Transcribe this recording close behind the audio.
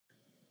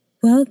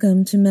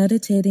Welcome to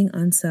Meditating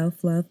on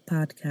Self-Love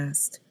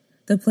podcast,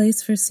 the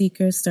place for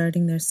seekers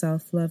starting their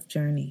self-love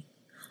journey.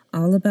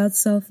 All about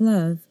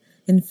self-love,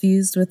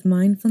 infused with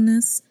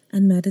mindfulness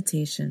and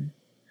meditation.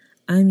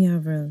 I'm Ya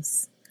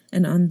Rose,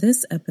 and on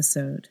this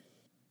episode,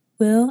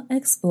 we'll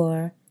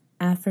explore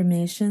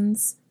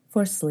affirmations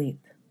for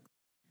sleep.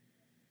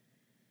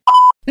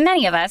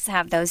 Many of us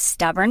have those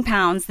stubborn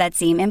pounds that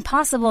seem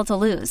impossible to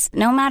lose,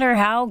 no matter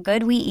how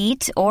good we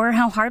eat or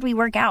how hard we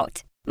work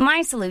out.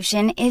 My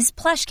solution is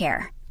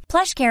PlushCare.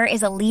 PlushCare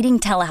is a leading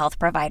telehealth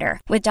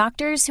provider with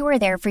doctors who are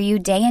there for you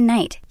day and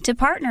night to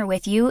partner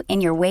with you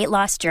in your weight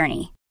loss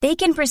journey. They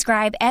can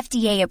prescribe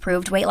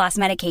FDA-approved weight loss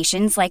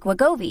medications like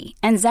Wegovy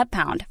and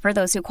Zepbound for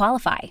those who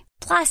qualify.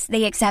 Plus,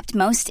 they accept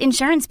most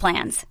insurance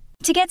plans.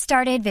 To get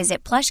started,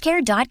 visit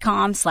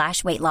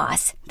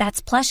plushcare.com/weightloss.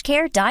 That's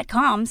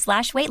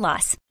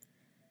plushcare.com/weightloss.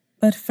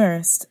 But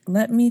first,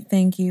 let me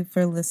thank you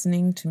for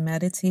listening to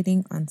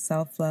Meditating on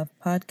Self-Love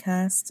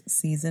podcast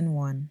Season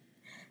 1.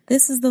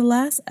 This is the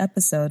last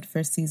episode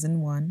for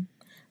Season 1,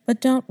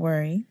 but don't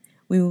worry,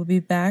 we will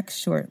be back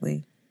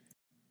shortly.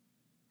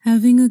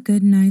 Having a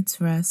good night's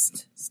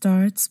rest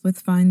starts with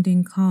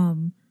finding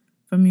calm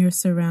from your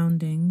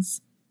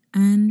surroundings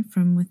and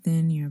from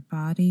within your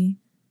body,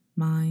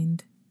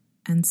 mind,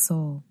 and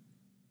soul.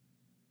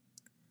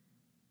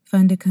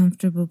 Find a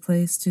comfortable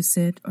place to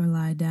sit or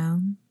lie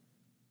down.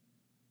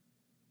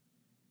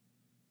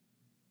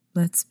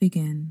 Let's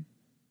begin.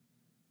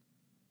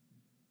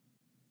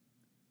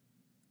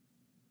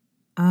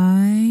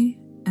 I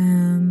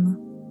am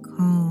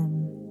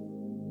calm.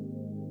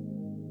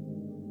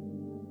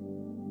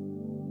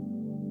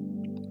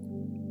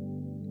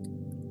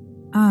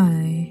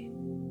 I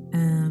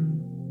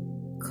am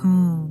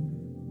calm.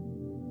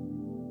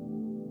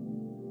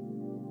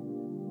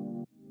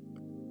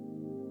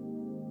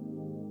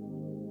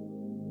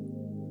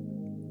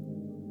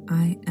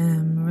 I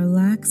am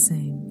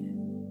relaxing.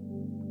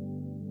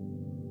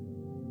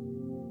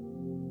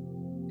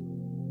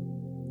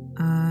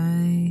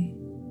 I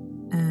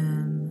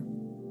am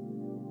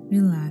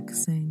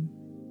relaxing.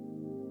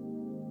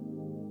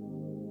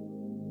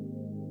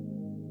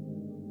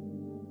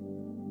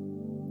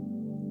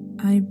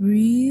 I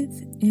breathe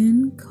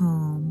in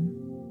calm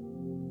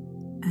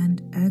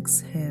and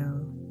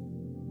exhale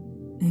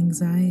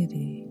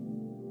anxiety.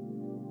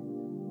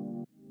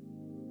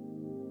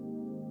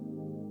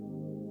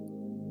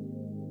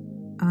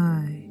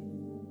 I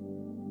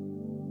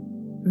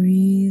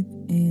breathe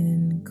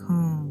in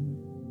calm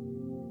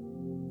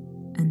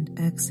and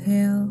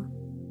exhale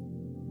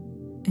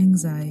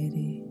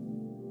anxiety.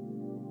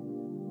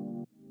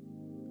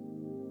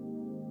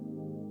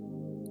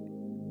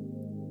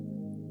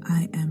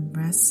 I am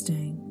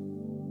resting.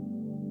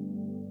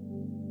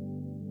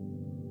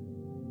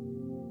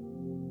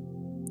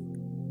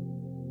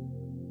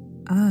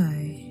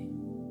 I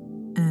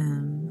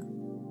am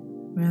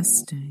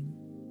resting.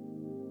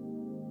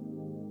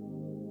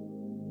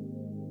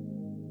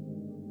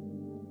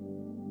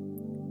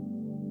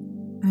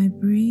 I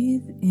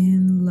breathe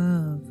in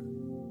love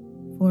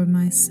for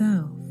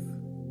myself.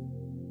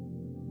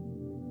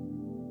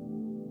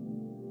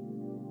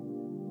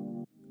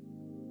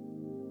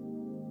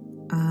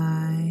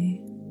 I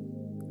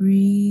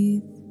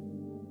breathe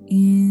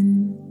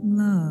in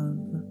love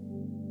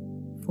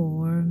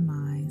for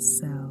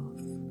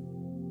myself.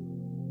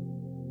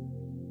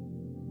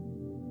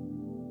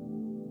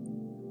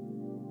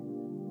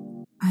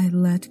 I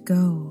let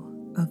go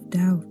of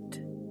doubt.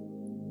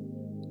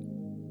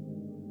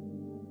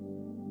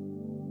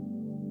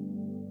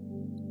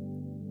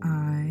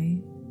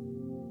 I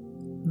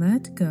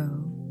let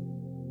go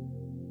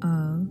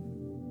of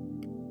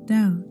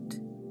doubt.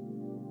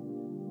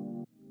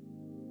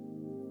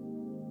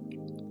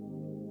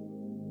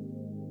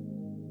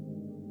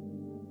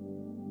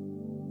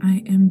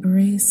 I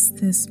embrace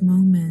this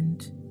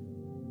moment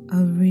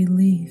of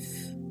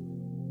relief.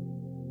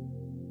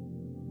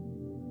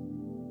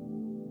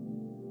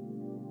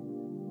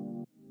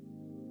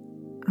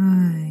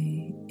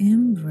 I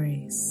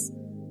embrace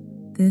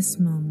this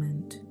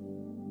moment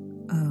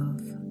of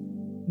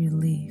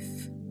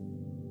relief.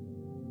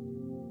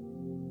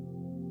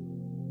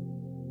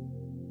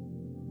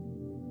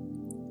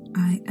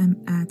 I am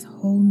at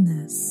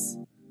wholeness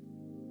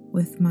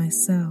with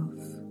myself.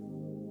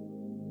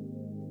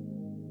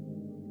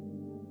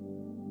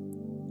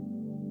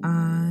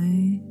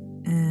 I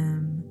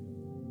am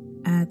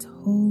at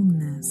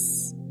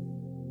wholeness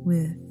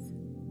with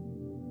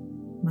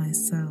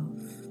myself.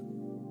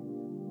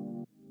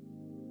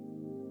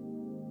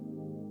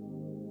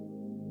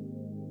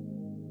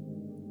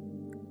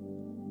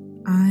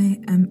 I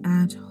am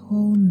at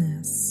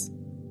wholeness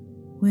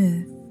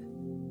with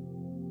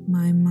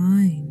my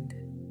mind.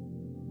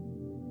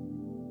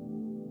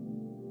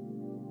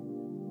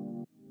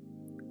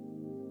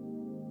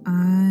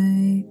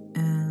 I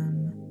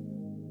am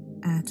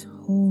at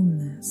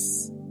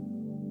wholeness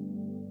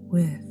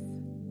with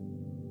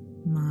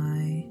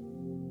my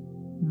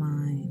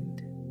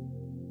mind.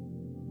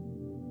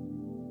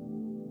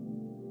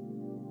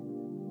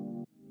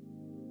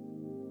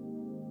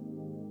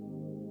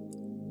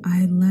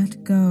 I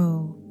let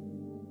go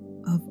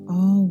of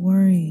all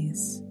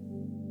worries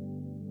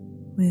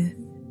with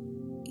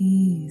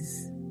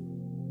ease.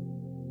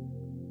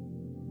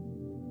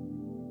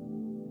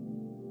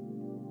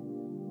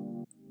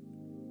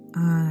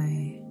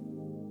 I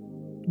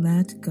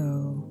let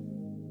go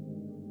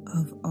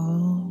of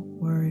all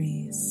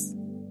worries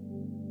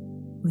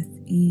with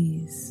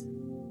ease.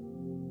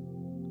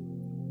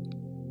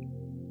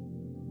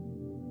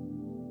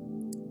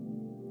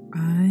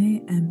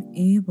 I am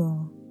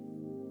able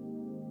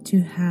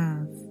to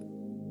have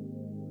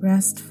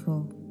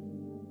restful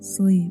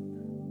sleep.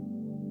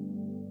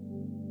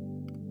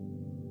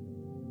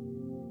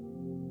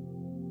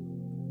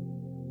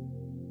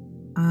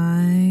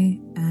 I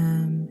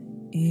am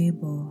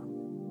able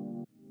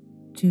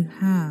to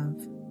have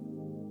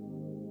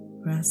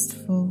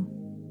restful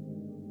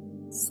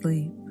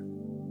sleep.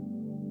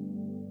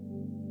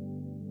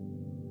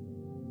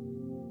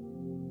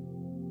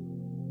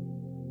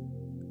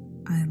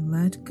 I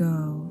let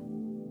go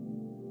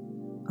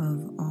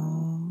of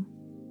all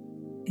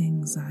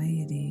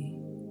anxiety.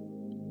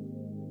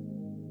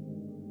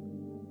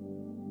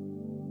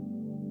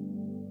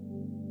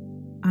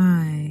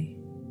 I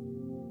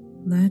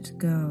let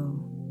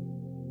go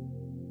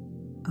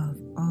of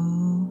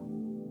all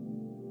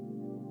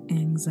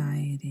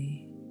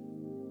anxiety.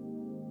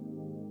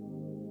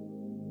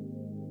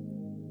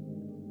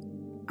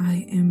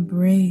 I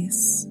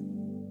embrace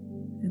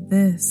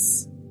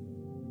this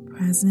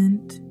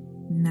present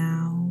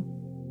now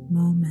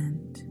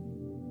moment.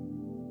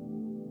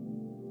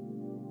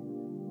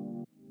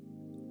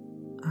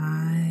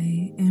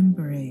 I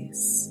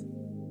embrace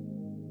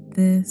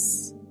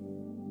this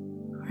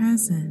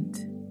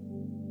present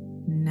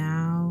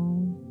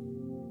now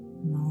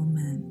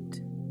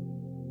moment.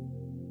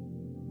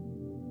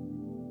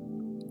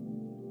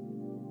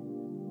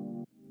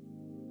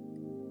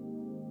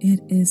 It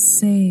is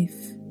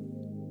safe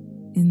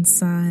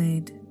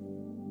inside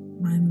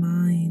my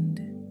mind.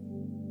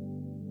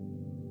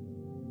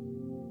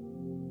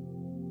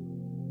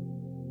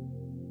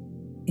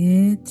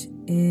 It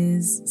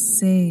is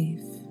safe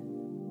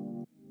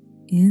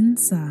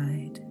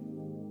inside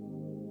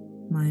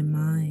my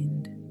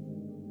mind.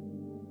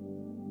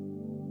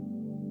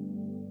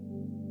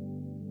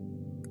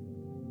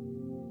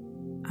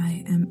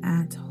 I am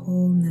at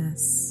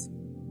wholeness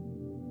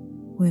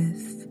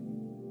with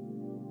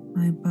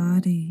my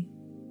body.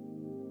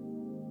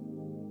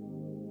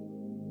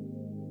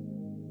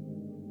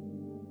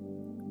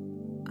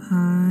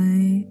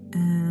 I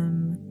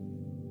am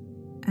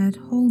at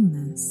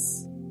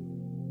wholeness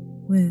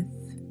with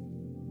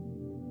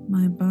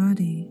my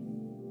body.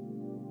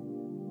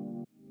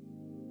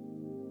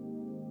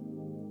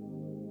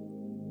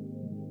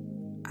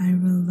 I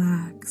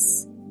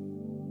relax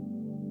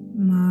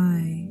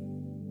my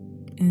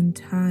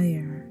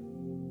entire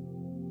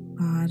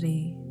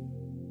body.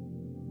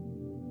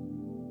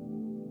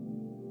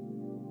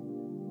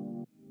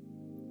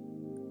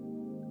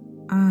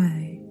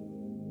 I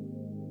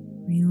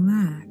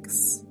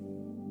relax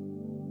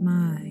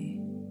my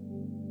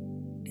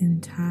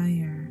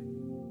entire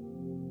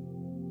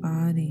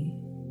body.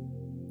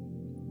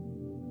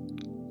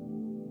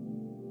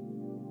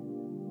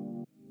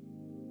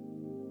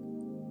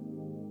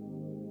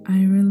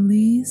 I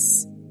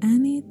release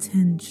any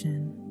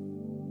tension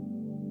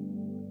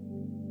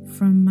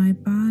from my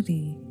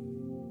body.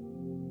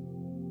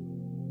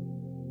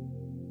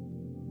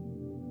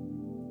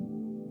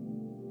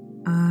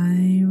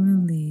 I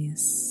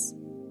release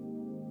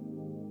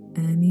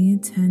any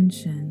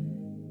tension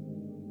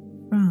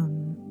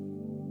from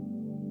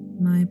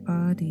my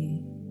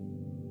body.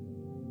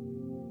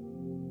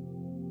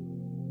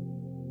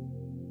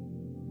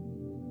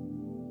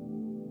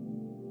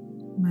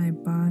 My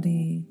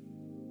body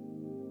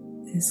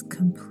is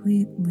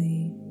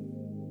completely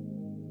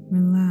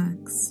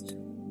relaxed.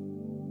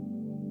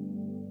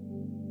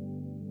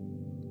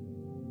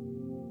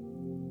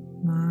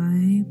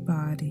 My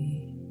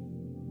body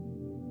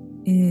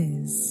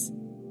is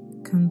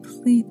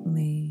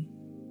completely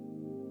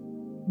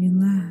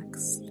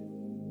relaxed.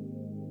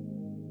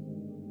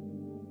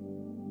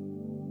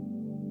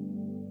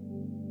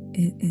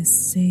 It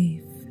is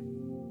safe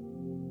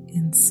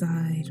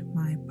inside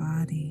my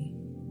body.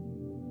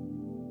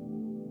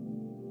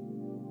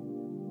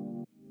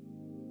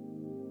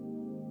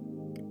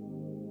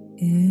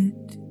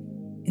 It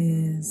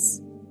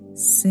is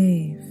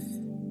safe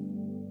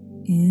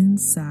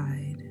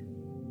inside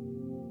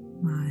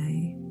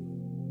my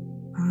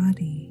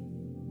body.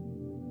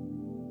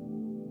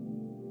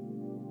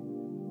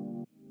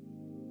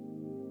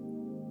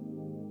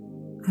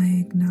 I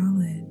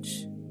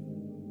acknowledge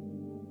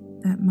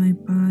that my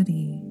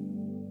body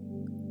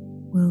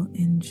will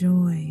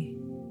enjoy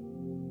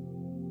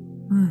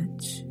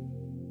much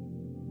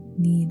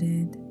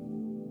needed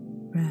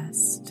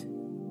rest.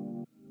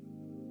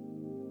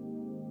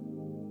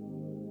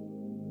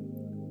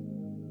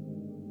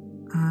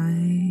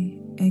 I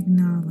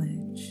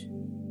acknowledge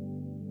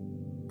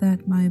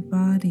that my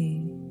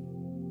body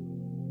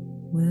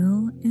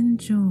will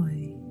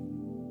enjoy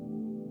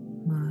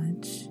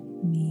much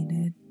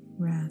needed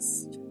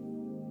rest.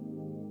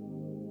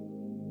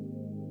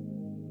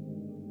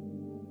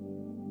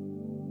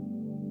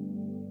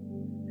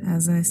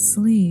 As I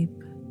sleep,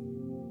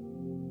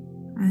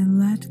 I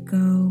let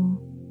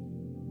go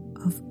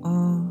of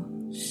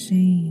all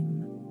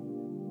shame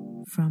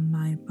from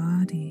my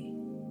body.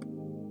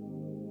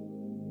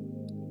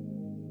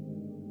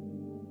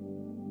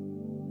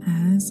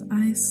 As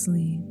I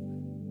sleep,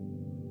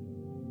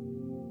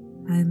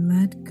 I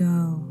let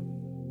go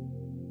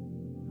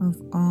of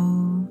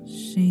all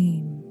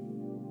shame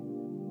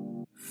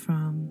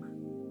from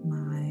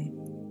my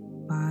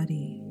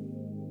body.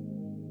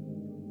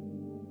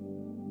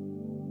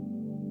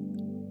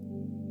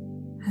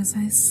 As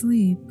I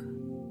sleep,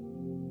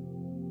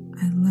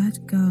 I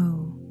let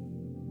go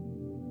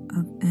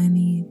of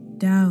any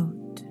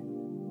doubt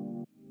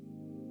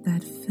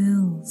that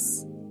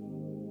fills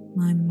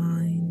my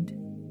mind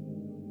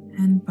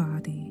and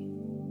body.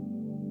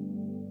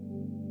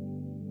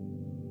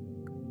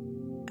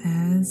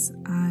 As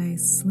I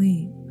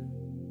sleep,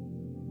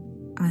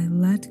 I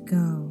let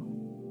go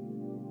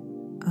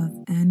of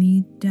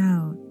any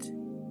doubt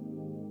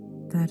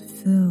that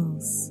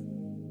fills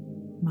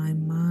my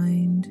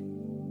mind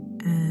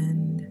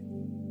and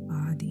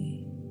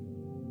body.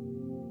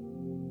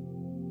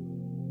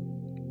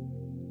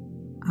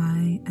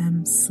 I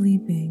am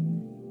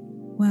sleeping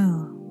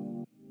well.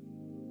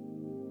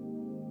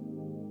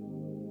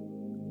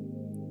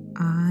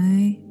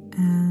 I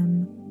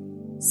am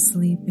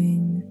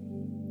sleeping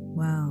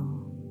well.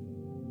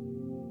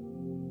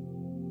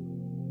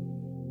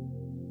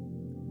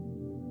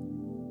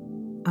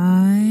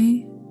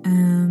 I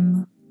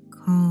am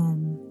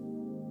calm.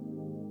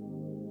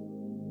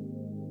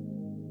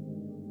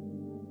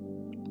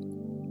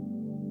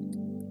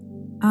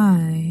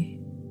 I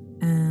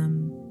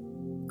am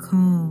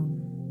calm.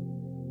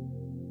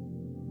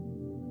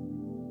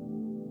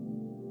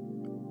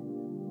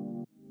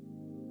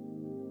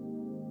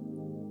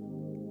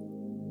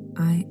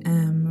 I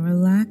am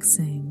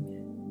relaxing.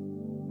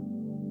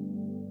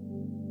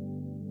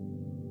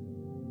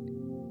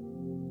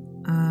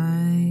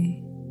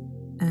 I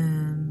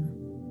am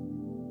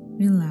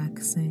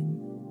relaxing.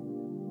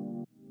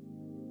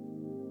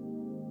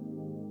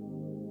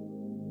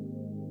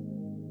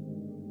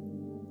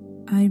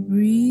 I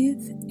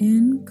breathe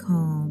in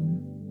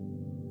calm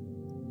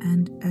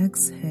and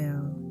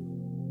exhale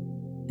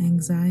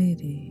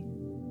anxiety.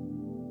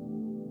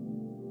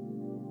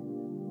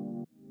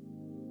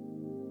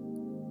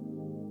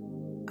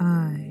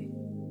 I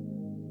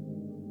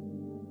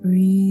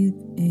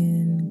breathe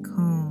in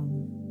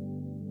calm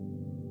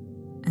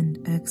and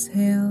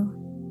exhale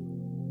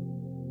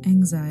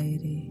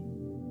anxiety.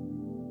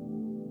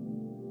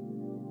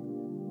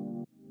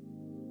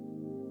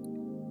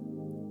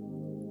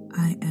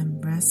 I am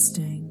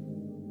resting.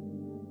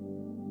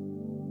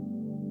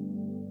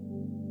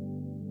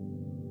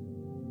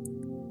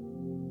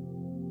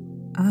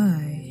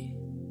 I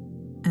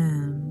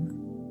am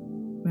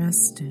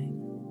resting.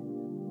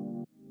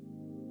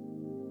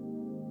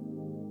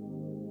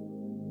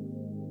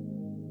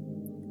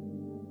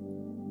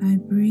 I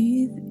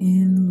breathe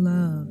in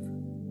love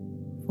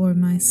for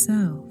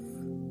myself.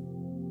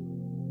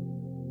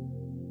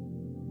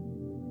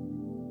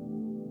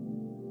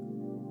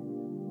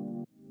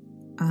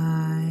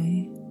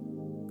 I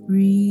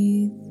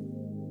breathe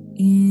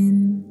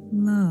in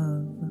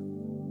love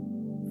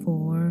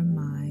for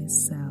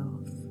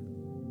myself.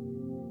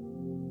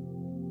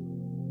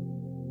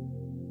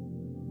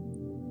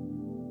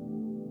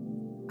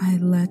 I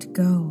let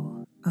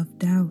go of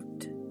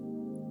doubt.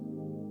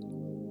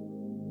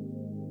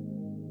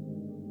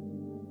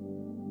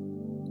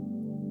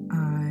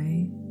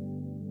 I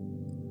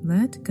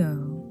let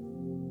go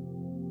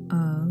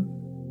of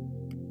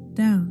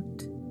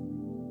doubt.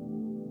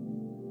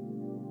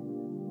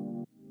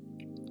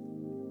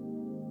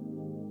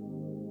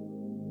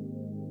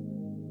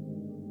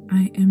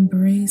 I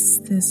embrace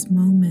this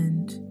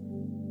moment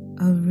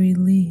of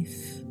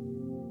relief.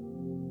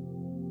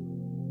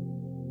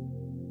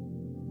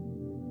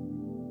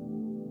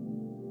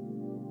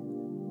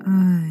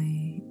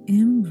 I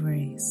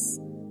embrace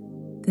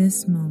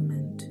this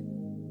moment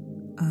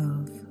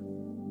of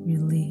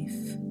relief.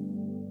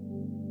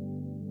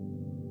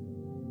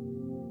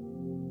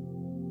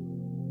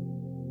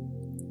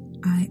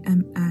 I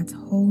am at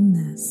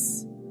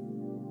wholeness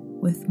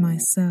with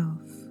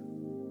myself.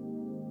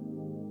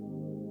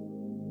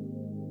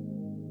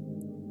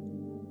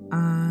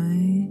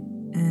 I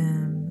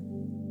am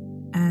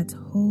at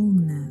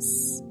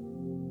wholeness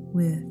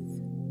with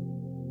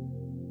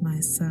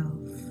myself.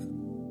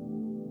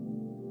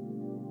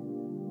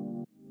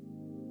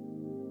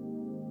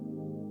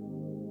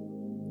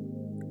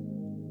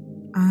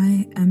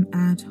 I am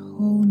at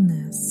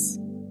wholeness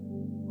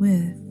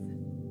with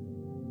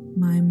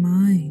my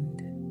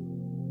mind.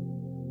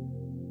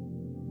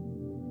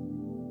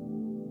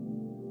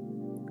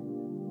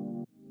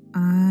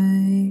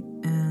 I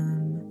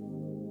am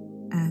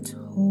at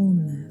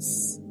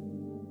wholeness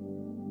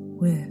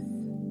with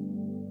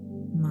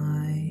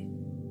my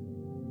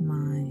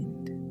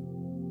mind.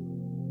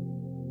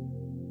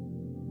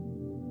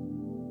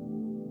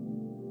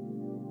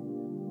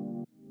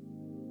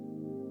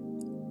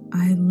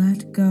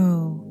 let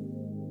go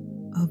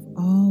of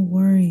all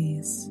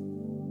worries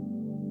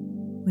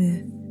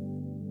with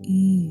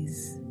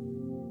ease.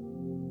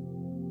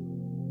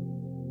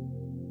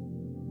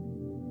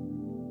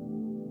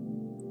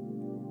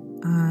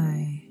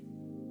 I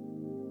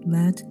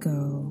let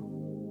go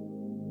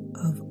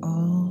of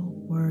all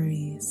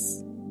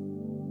worries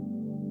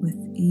with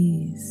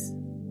ease.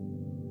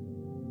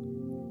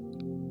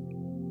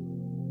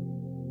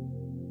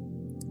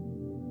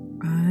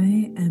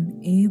 I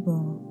am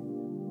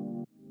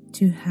able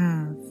to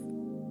have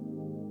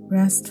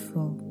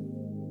restful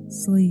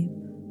sleep.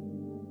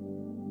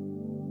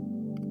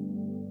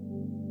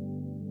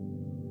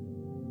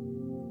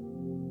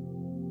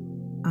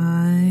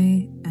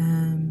 I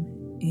am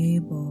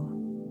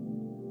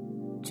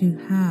able to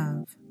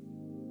have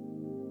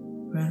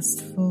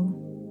restful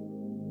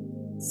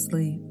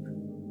sleep.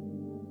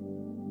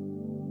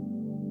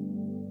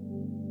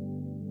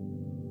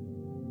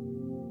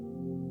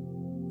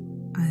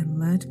 I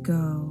let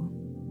go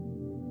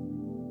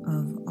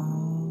of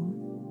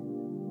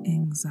all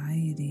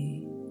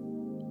anxiety.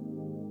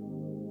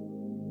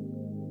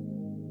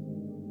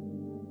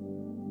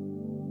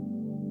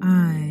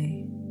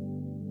 I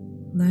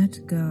let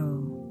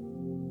go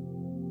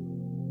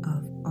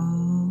of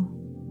all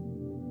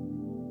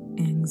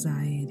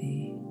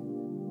anxiety.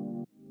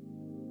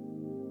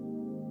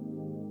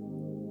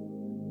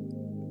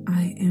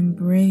 I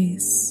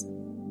embrace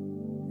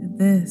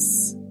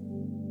this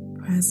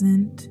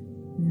present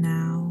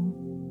now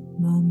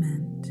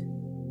moment.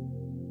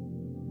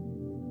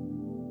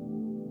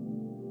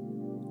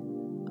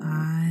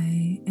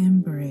 I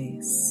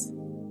embrace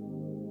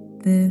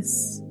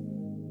this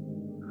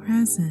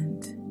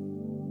present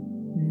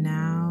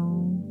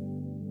now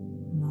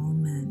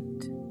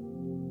moment.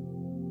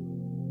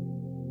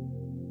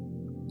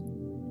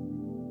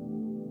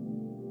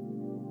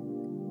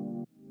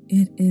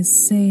 It is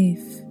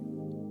safe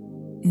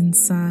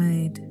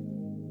inside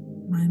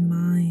my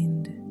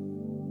mind.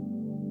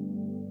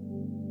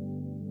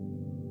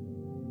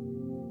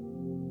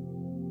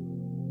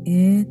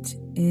 It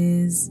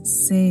is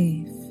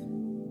safe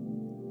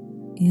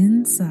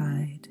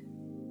inside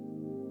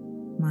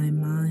my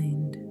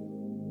mind.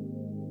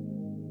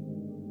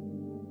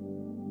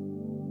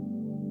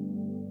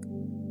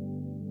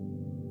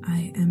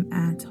 I am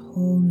at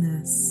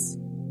wholeness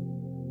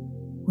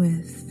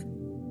with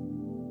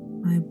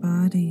my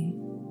body.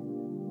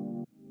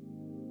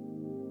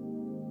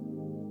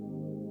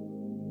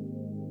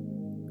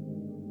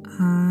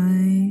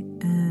 I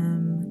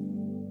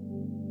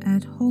am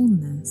at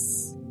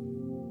wholeness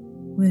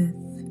with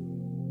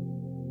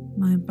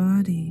my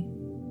body.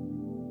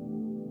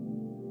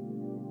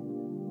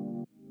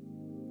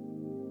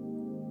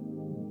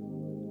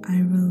 I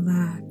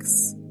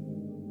relax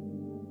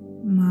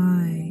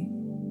my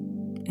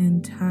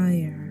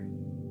entire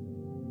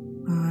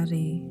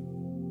body.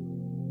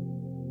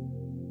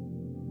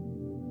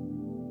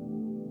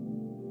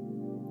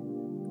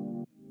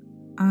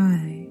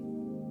 I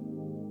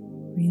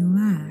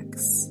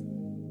relax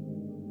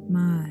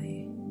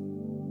my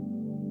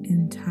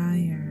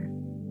entire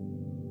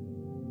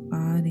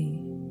body.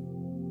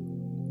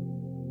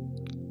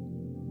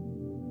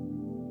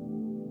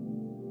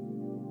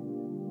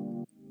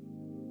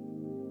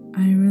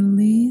 I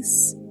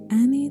release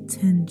any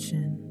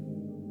tension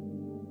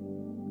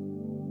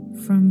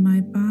from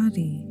my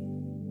body.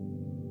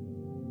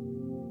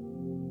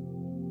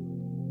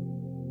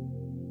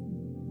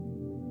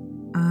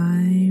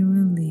 I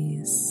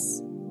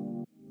release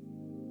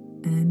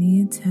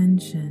any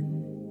tension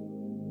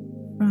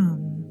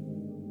from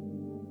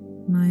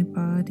my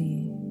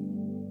body.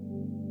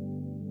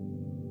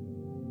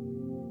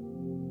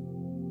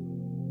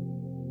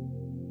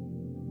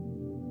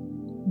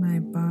 My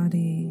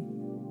body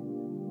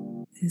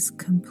is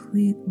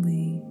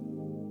completely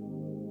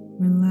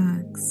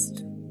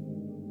relaxed.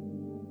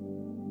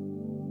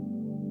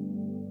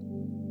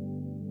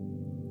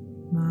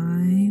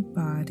 My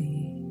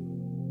body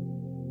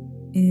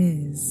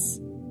is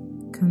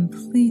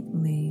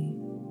completely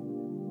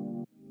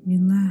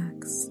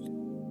relaxed.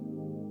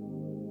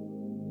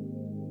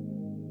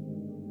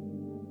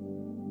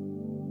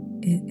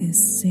 It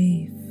is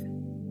safe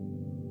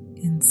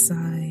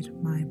inside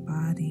my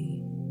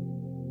body.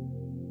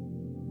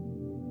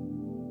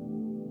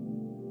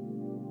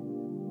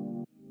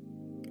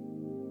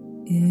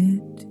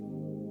 It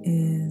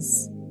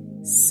is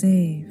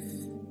safe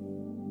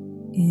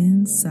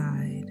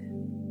inside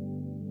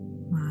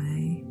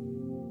my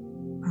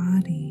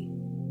body.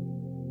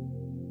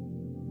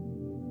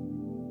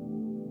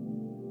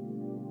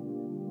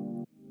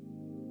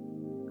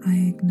 I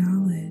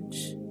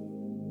acknowledge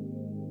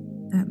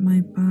that my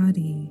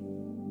body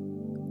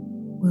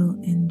will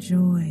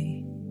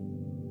enjoy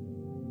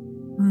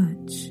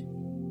much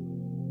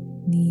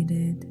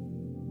needed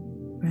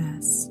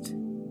rest.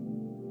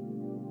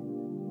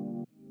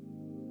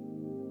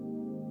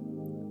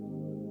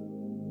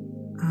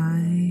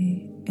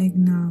 I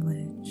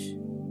acknowledge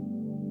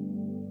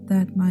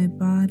that my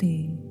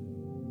body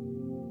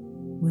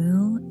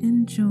will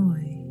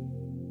enjoy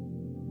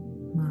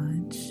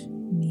much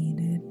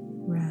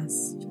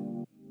rest.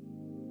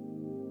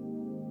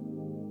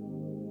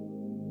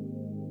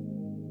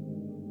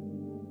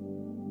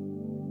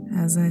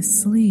 As I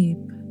sleep,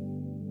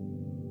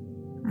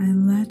 I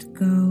let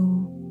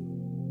go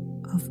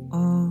of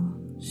all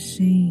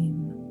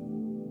shame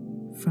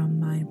from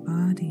my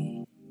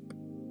body.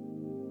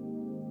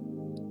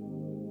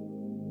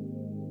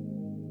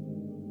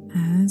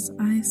 As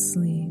I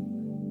sleep,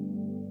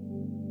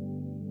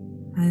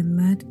 I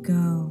let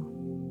go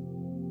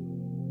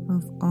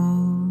of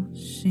all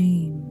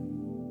shame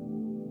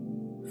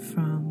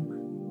from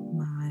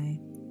my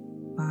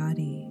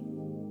body.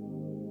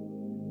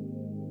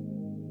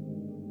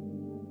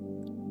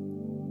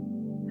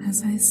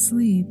 As I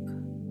sleep,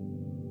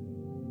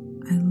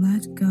 I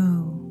let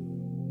go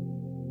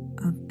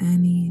of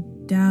any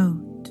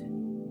doubt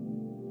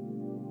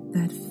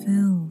that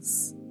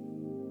fills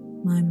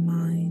my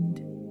mind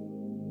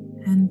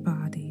and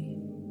body.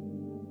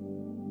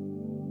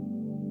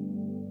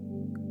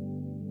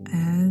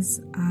 As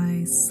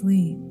I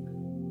sleep,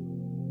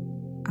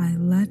 I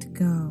let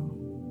go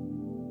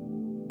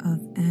of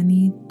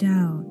any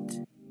doubt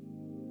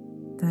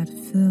that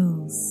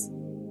fills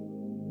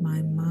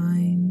my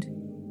mind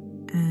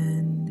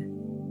and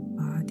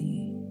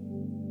body.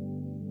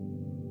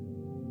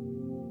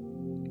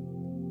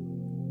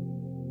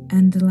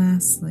 And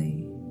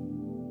lastly,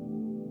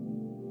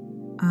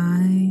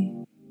 I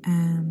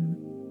am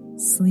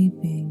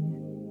sleeping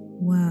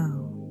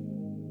well.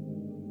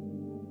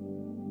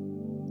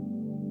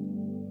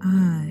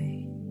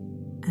 I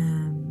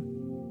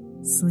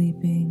am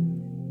sleeping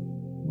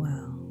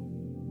well.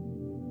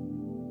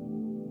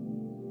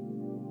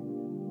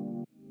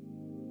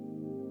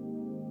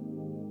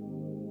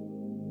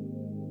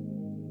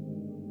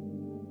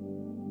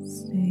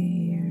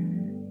 Stay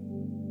here.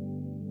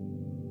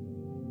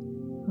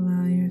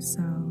 Allow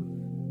yourself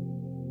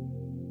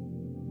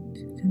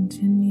to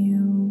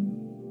continue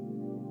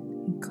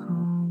a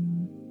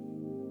calm,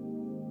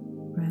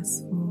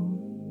 restful,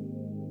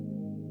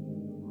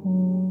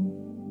 whole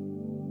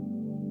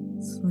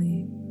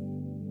sleep.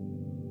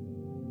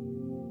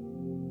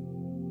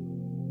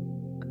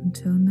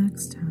 Until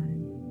next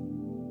time,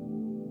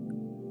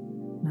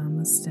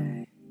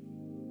 namaste.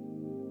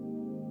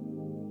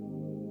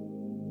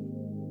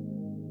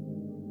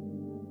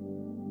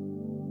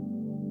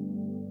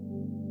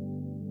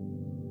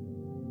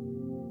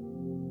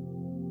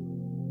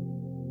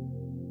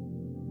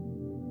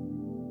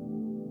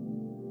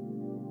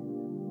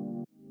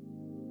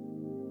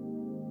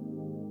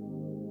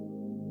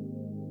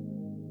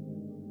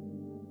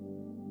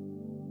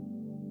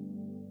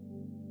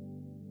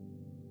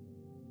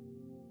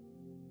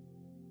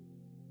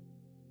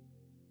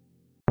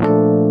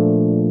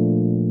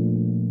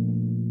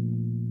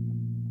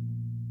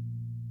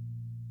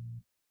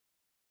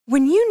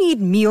 When you need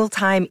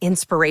mealtime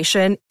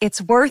inspiration, it's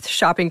worth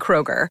shopping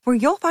Kroger, where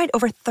you'll find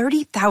over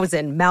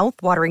 30,000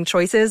 mouth-watering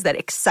choices that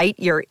excite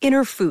your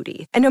inner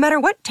foodie. And no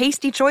matter what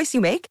tasty choice you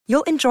make,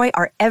 you'll enjoy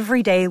our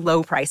everyday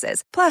low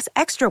prices, plus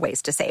extra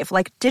ways to save,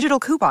 like digital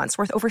coupons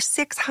worth over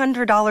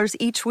 $600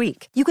 each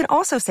week. You can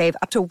also save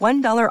up to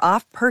 $1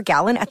 off per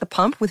gallon at the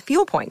pump with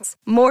fuel points.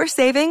 More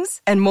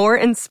savings and more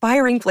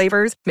inspiring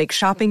flavors make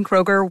shopping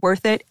Kroger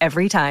worth it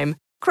every time.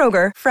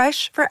 Kroger,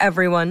 fresh for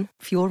everyone.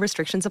 Fuel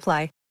restrictions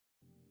apply.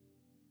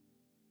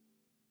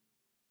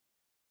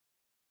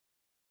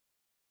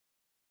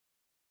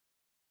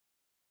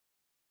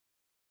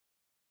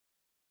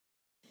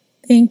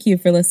 Thank you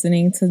for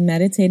listening to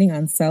Meditating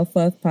on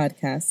Self-Love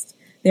podcast.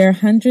 There are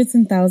hundreds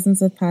and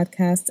thousands of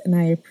podcasts, and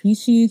I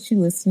appreciate you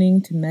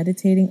listening to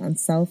Meditating on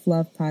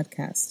Self-Love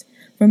podcast.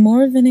 For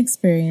more of an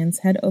experience,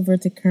 head over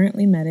to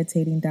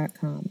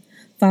currentlymeditating.com.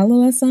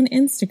 Follow us on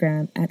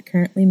Instagram at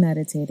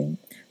currentlymeditating,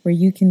 where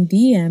you can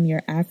DM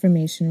your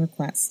affirmation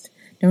request.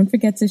 Don't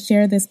forget to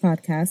share this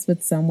podcast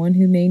with someone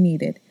who may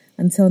need it.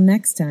 Until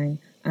next time,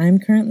 I'm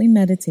currently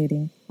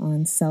meditating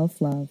on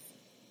self-love.